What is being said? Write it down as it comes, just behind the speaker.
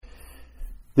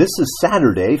This is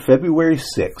Saturday, February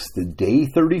 6th, day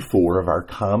 34 of our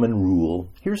Common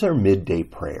Rule. Here's our midday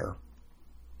prayer.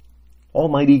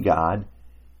 Almighty God,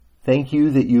 thank you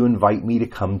that you invite me to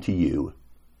come to you.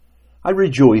 I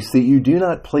rejoice that you do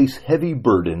not place heavy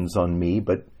burdens on me,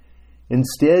 but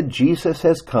instead Jesus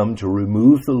has come to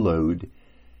remove the load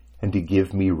and to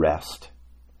give me rest.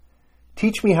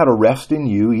 Teach me how to rest in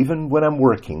you even when I'm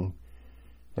working,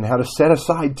 and how to set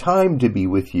aside time to be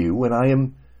with you when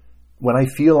I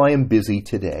feel I am busy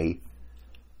today.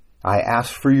 I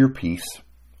ask for your peace,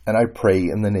 and I pray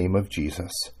in the name of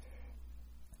Jesus.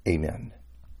 Amen.